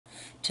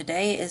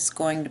Today is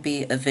going to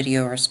be a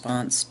video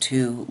response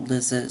to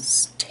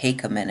Liz's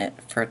Take a Minute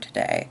for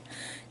today,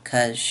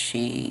 because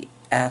she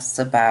asks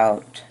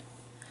about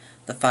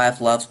the 5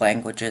 love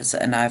languages,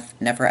 and I've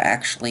never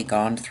actually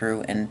gone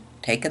through and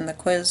taken the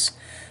quiz,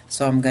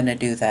 so I'm going to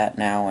do that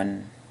now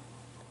and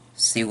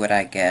see what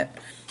I get.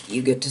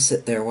 You get to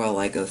sit there while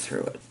I go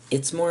through it.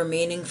 It's more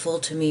meaningful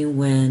to me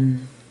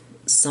when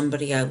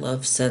somebody I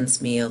love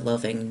sends me a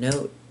loving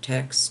note,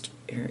 text,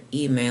 or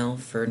email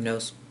for no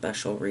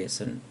special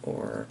reason,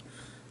 or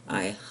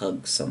I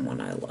hug someone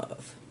I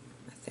love.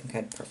 I think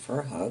I'd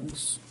prefer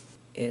hugs.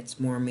 It's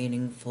more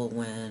meaningful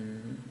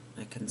when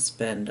I can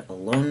spend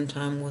alone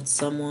time with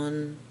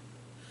someone,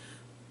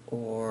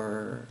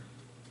 or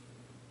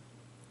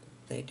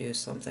they do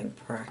something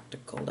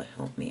practical to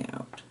help me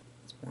out.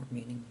 It's more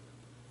meaningful.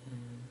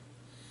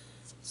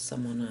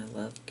 Someone I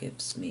love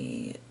gives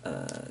me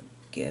a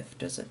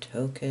gift as a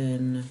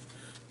token,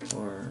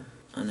 or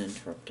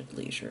uninterrupted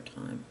leisure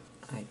time.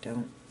 I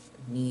don't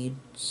need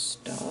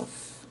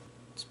stuff.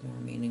 It's more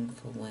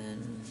meaningful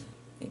when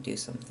they do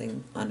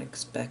something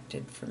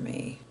unexpected for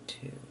me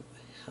to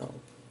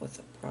help with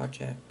a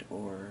project,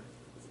 or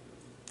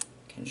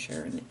can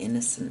share an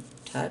innocent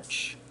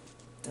touch.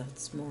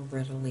 That's more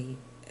readily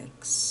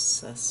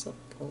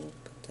accessible,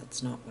 but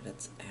that's not what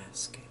it's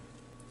asking.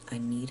 I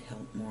need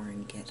help more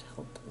and get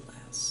help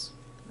less.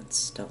 That's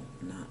still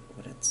not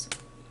what it's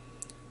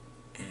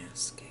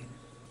asking.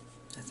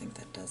 I think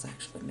that does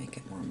actually make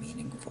it more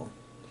meaningful,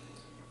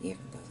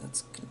 even though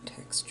that's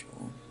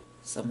contextual.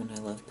 Someone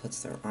I love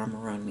puts their arm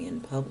around me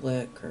in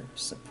public or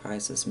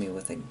surprises me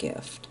with a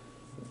gift.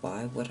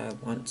 Why would I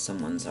want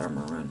someone's arm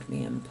around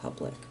me in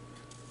public?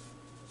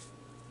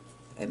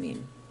 I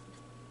mean,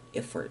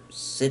 if we're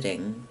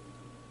sitting,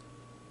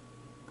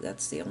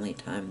 that's the only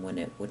time when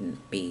it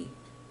wouldn't be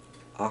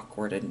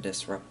awkward and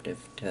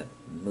disruptive to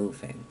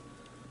moving.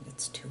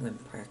 It's too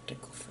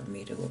impractical for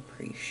me to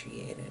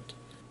appreciate it,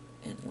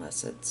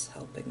 unless it's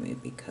helping me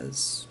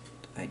because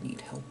I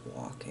need help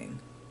walking.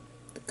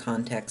 The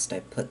context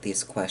I put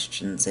these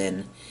questions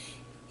in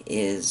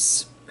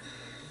is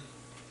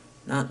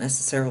not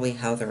necessarily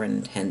how they're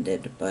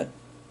intended, but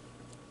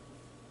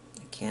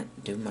I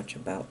can't do much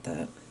about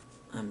that.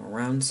 I'm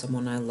around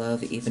someone I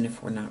love even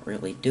if we're not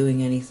really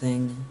doing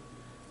anything,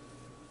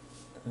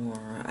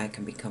 or I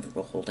can be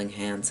comfortable holding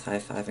hands,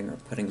 high-fiving, or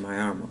putting my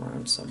arm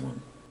around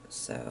someone.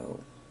 So,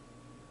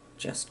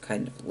 just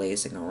kind of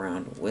lazing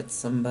around with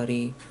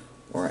somebody,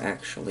 or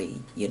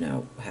actually,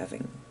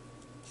 having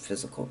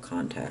physical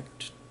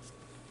contact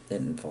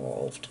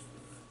involved.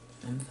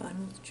 I'm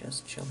fine with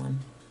just chilling.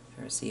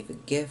 I receive a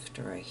gift,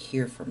 or I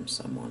hear from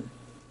someone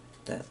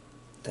that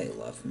they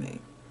love me.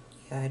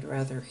 Yeah, I'd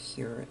rather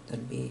hear it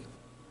than be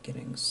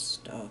getting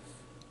stuff.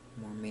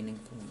 More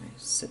meaningful when I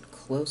sit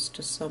close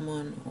to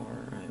someone,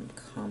 or I'm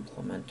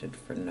complimented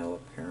for no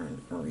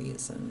apparent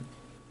reason.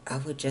 I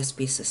would just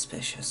be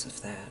suspicious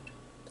of that.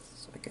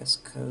 So I guess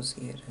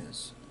cozy it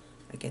is.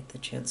 I get the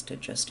chance to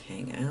just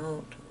hang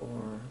out,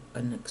 or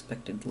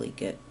unexpectedly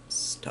get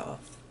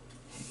stuff.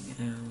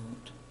 Hang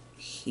out.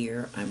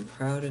 Here, I'm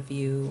proud of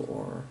you,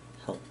 or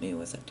help me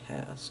with a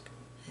task.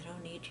 I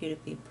don't need you to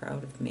be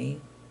proud of me.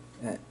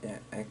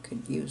 I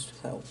could use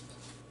help.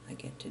 I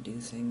get to do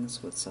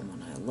things with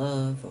someone I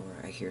love,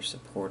 or I hear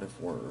supportive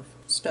word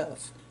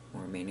stuff.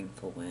 More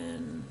meaningful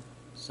when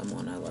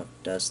someone I love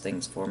does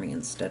things for me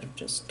instead of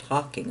just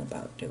talking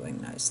about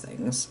doing nice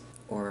things.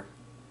 Or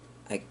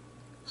I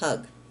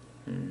hug.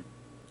 I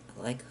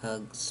like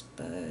hugs,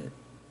 but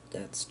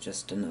that's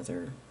just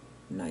another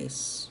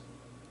nice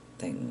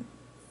thing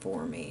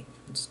for me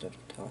instead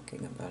of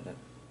talking about it.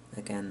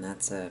 Again,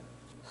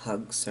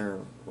 hugs are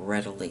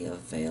readily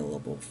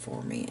available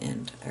for me,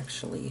 and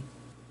actually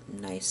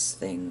nice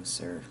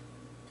things are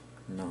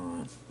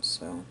not,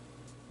 so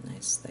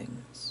nice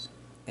things.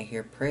 I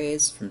hear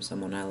praise from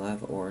someone I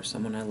love, or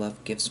someone I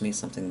love gives me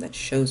something that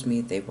shows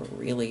me they were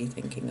really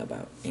thinking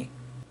about me.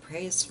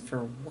 Praise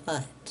for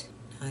what?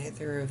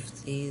 Neither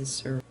of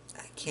these are...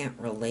 I can't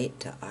relate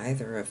to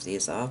either of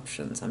these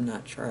options. I'm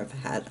not sure I've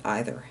had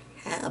either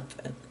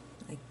happen.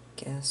 I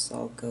guess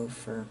I'll go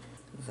for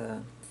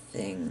the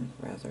thing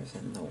rather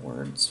than the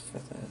words for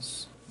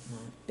this. I'm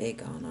not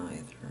big on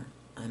either.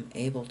 I'm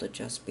able to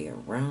just be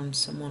around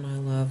someone I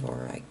love,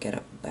 or I get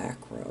a back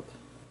rub.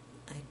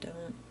 I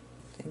don't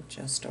think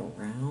just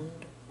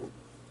around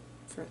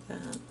for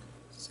that.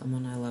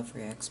 Someone I love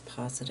reacts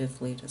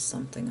positively to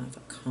something I've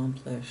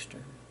accomplished,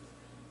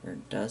 or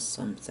does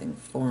something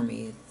for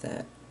me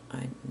that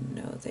I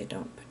know they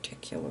don't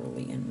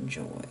particularly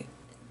enjoy.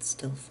 It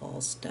still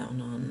falls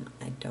down on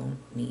I don't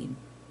need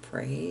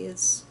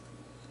praise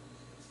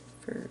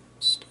for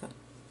stuff,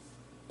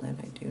 but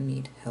I do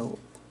need help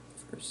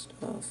for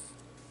stuff.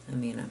 I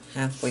mean, I'm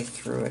halfway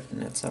through it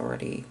and it's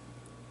already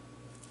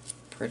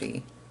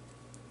pretty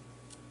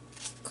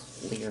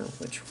clear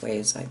which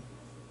ways I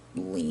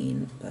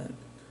lean, but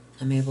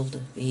I'm able to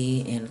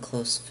be in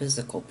close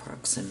physical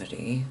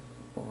proximity,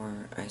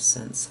 or I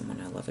sense someone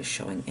I love is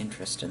showing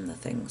interest in the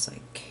things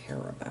I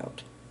care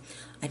about.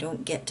 I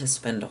don't get to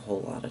spend a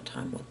whole lot of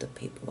time with the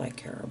people I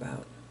care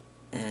about.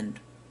 And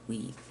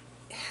we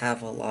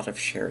have a lot of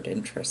shared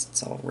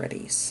interests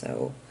already,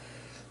 so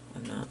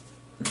I'm not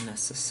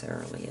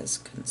necessarily as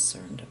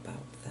concerned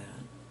about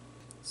that.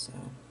 So,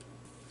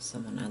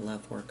 someone I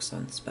love works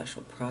on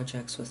special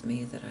projects with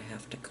me that I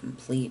have to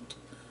complete,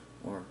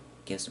 or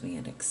gives me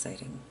an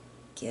exciting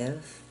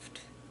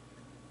gift.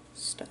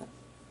 Stop.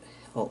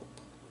 Help.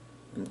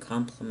 I'm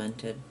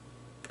complimented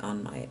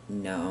on my...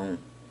 No.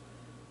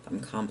 If I'm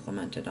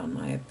complimented on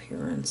my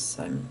appearance,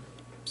 I'm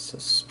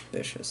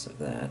suspicious of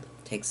that.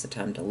 Takes the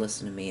time to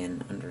listen to me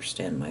and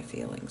understand my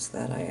feelings.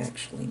 That I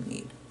actually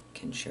need.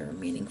 Can share a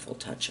meaningful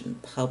touch in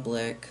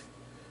public,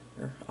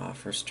 or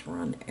offers to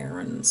run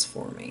errands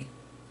for me.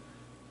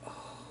 Oh,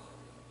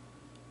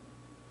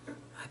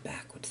 my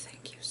back would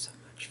thank you so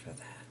much for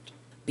that.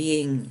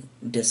 Being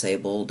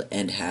disabled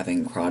and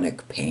having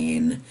chronic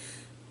pain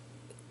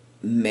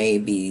may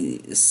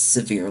be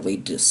severely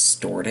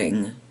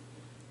distorting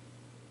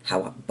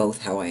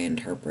both how I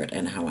interpret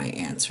and how I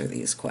answer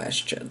these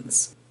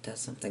questions. Does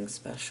something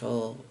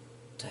special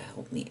to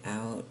help me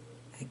out?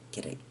 I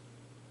get a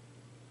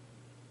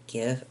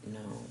gift?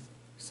 No.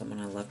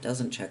 Someone I love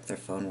doesn't check their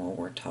phone while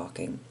we're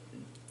talking.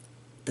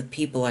 The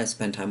people I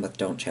spend time with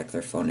don't check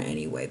their phone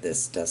anyway.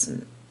 This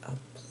doesn't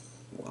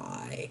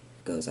apply.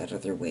 Goes out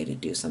of their way to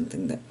do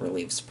something that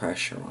relieves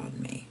pressure on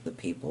me. The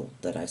people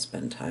that I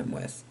spend time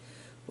with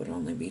would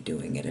only be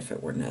doing it if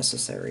it were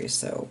necessary,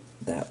 so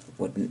that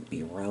wouldn't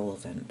be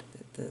relevant.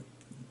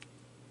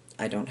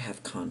 I don't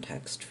have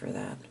context for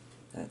that.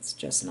 That's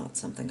just not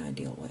something I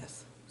deal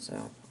with.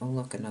 So, oh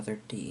look,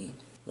 another D.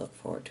 Look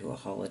forward to a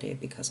holiday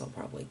because I'll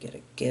probably get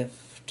a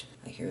gift.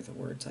 I hear the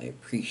words, I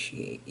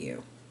appreciate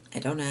you. I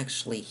don't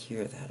actually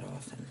hear that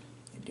often.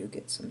 I do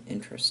get some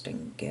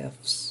interesting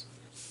gifts.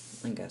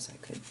 I guess I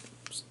could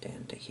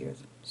stand to hear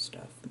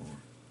stuff more.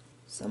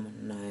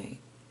 Someone I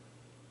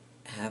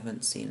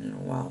haven't seen in a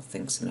while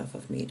thinks enough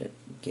of me to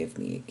give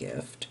me a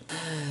gift.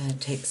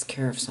 Takes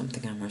care of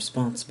something I'm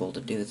responsible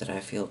to do that I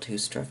feel too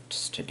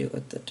stressed to do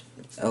it.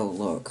 Oh,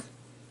 look.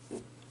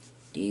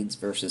 Deeds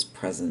versus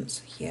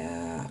presents.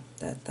 Yeah,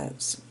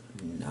 that's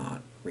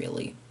not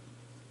really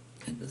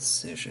a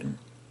decision.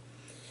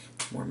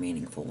 It's more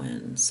meaningful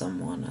when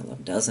someone I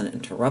love doesn't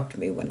interrupt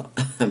me when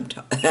I'm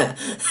talking.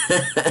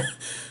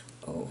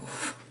 Oh,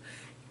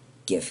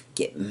 gift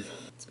getting.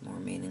 It's more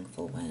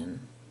meaningful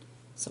when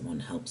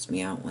someone helps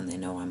me out when they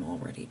know I'm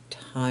already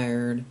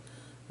tired.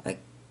 I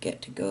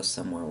get to go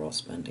somewhere while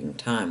spending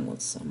time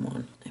with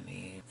someone. I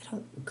mean, I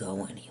don't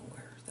go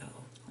anywhere,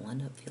 though. I'll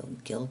end up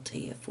feeling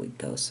guilty if we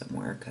go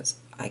somewhere because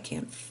I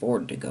can't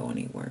afford to go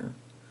anywhere.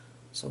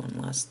 So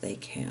unless they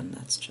can,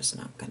 that's just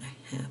not gonna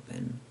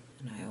happen.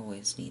 And I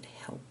always need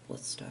help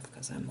with stuff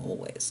because I'm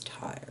always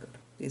tired.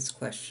 These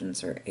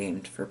questions are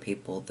aimed for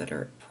people that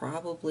are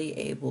probably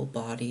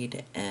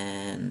able-bodied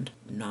and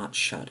not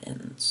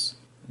shut-ins.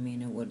 I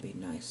mean, it would be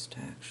nice to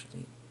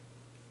actually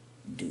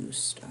do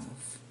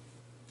stuff.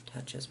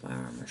 Touches my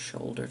arm or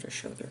shoulder to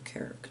show their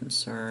care or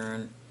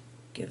concern.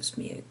 Gives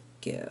me a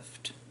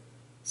gift.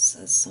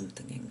 Says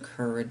something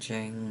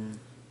encouraging.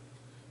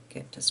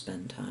 Get to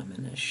spend time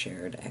in a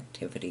shared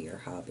activity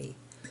or hobby.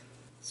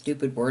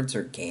 Stupid words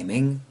or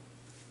gaming?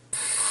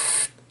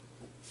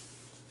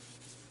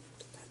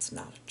 That's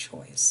not a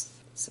choice.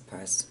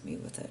 Surprises me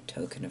with a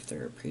token of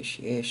their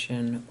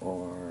appreciation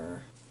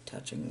or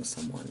touching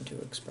someone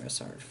to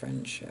express our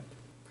friendship.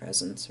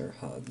 Presents or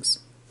hugs?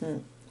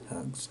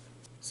 Hugs.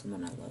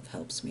 Someone I love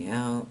helps me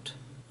out.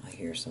 I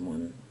hear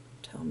someone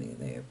tell me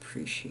they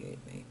appreciate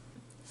me.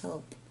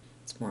 Help.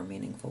 It's more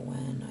meaningful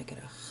when I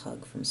get a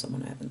hug from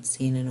someone I haven't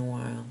seen in a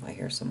while. I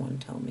hear someone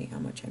tell me how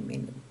much I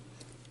mean to them.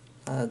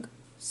 Hug.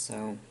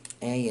 So,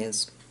 A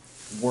is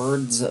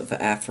words of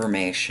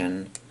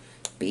affirmation.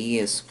 B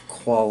is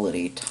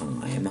quality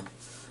time.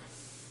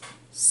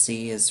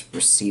 C is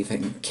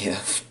receiving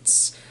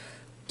gifts.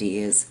 D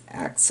is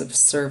acts of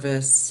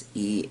service.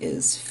 E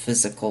is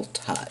physical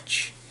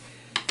touch.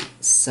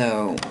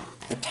 So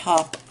the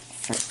top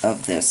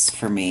of this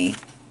for me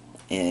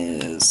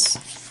is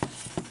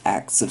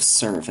acts of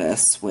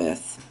service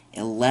with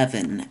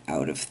 11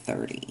 out of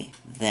 30.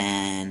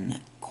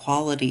 Then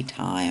quality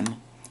time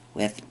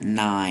with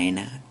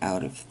 9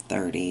 out of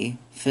 30.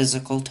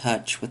 Physical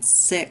touch with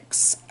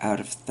 6 out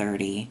of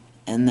 30.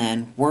 And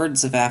then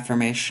words of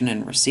affirmation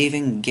and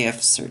receiving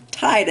gifts are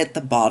tied at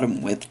the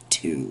bottom with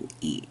 2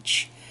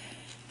 each.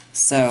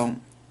 So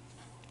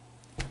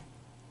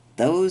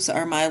those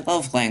are my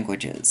love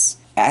languages.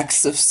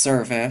 Acts of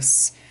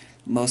service,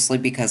 mostly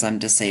because I'm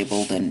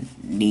disabled and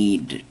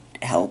need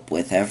help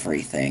with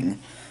everything.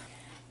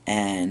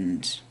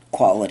 And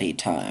quality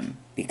time,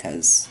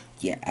 because,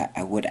 yeah,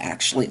 I would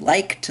actually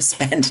like to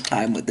spend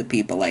time with the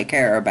people I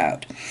care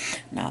about.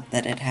 Not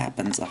that it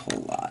happens a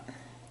whole lot.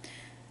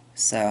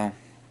 So,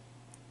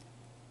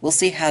 we'll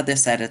see how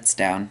this edits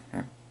down.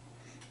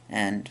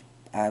 And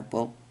I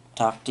will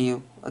talk to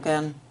you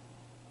again.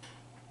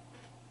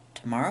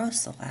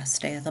 Tomorrow's the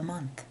last day of the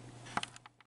month.